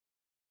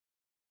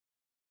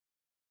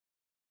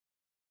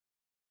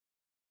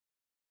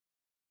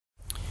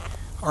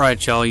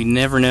Alright y'all, you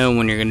never know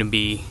when you're going to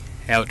be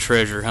out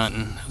treasure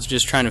hunting. I was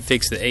just trying to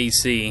fix the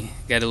AC.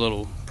 Got a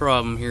little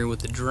problem here with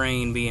the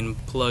drain being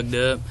plugged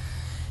up.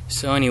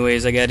 So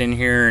anyways, I got in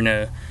here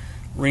and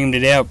reamed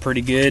it out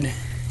pretty good.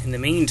 In the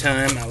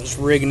meantime, I was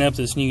rigging up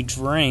this new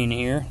drain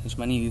here. It's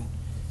my new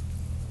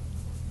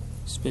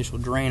special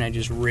drain I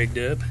just rigged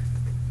up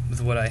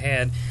with what I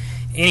had.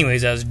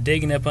 Anyways, I was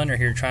digging up under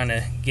here trying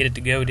to get it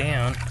to go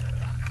down.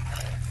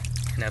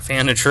 And I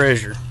found a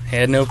treasure.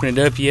 Hadn't opened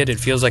it up yet. It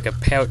feels like a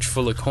pouch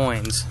full of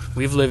coins.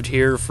 We've lived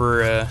here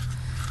for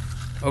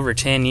over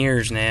 10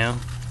 years now,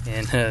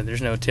 and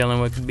there's no telling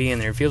what could be in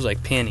there. It feels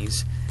like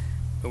pennies,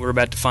 but we're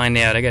about to find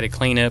out. I got to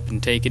clean up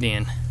and take it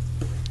in.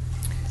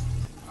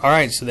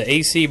 Alright, so the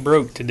AC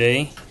broke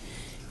today,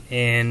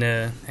 and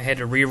I had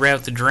to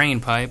reroute the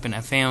drain pipe, and I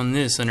found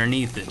this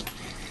underneath it.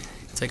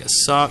 It's like a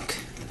sock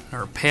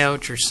or a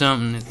pouch or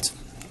something. It's,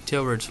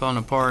 tell where it's falling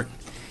apart.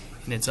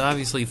 And it's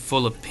obviously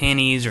full of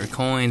pennies or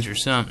coins or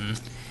something.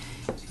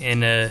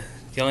 And the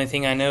only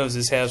thing I know is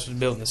this house was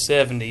built in the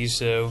 70s,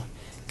 so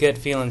gut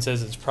feeling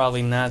says it's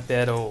probably not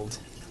that old.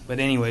 But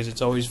anyways,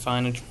 it's always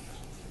fine a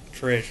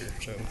treasure.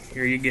 So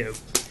here you go.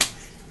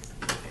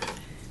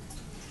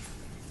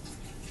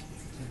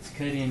 Let's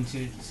cut into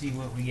it and see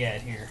what we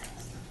got here.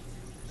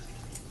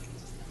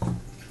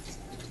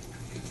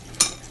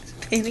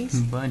 Pennies?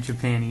 A bunch of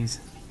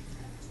pennies.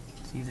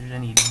 See if there's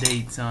any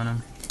dates on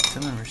them.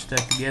 Some of them are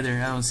stuck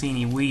together. I don't see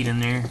any wheat in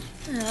there.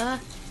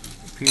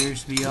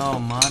 Appears to be all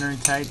modern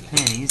type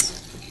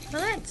pennies.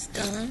 Well, that's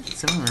done.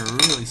 Some of them are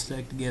really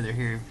stuck together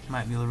here.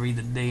 Might be able to read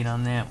the date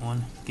on that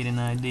one. Get an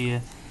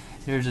idea.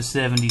 There's a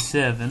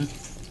 77.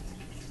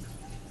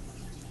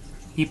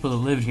 People that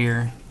lived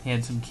here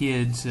had some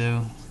kids,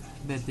 so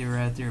I bet they were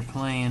out there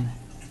playing.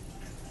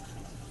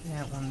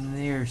 That one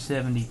there,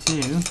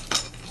 72.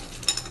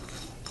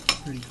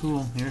 Pretty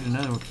cool. There's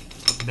another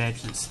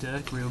batch that's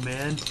stuck real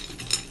bad.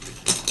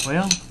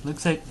 Well,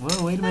 looks like,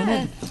 whoa, wait a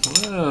minute.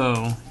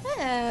 Whoa.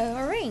 Oh,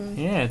 a ring.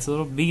 Yeah, it's a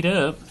little beat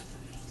up,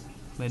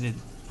 but it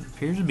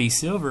appears to be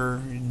silver.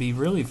 It'd be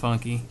really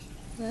funky.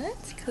 Well,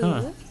 that's cool.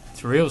 Huh.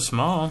 It's real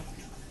small.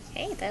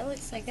 Hey, that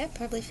looks like that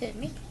probably fit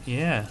me.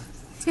 Yeah.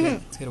 It's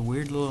got a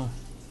weird little,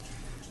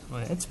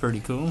 well, that's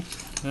pretty cool.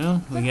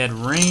 Well, we got a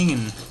ring,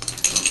 and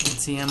let's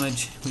see how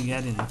much we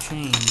got in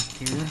change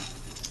here.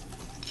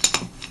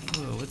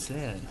 Whoa, what's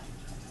that?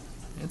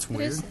 That's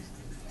weird.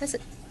 Is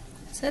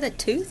that a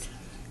tooth?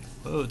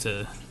 Whoa,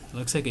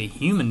 looks like a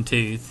human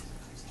tooth.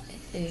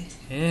 Ew.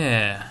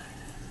 Yeah,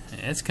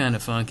 that's kind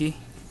of funky.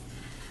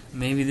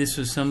 Maybe this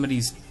was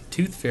somebody's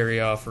tooth fairy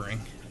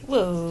offering.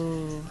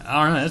 Whoa.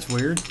 I don't know, that's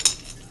weird.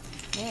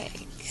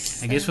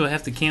 Yikes. I guess we'll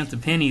have to count the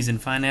pennies and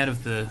find out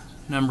if the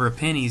number of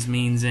pennies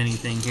means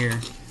anything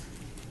here.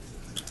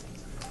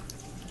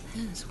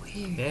 That's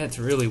weird. That's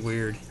really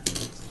weird.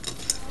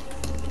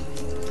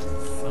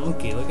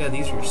 Funky, look how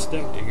these are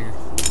stuck to here.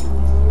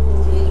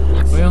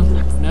 Well,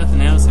 if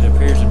nothing else, it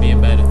appears to be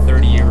about a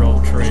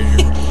 30-year-old treasure.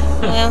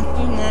 Well,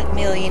 we're not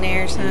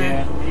millionaires, huh?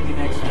 Yeah, maybe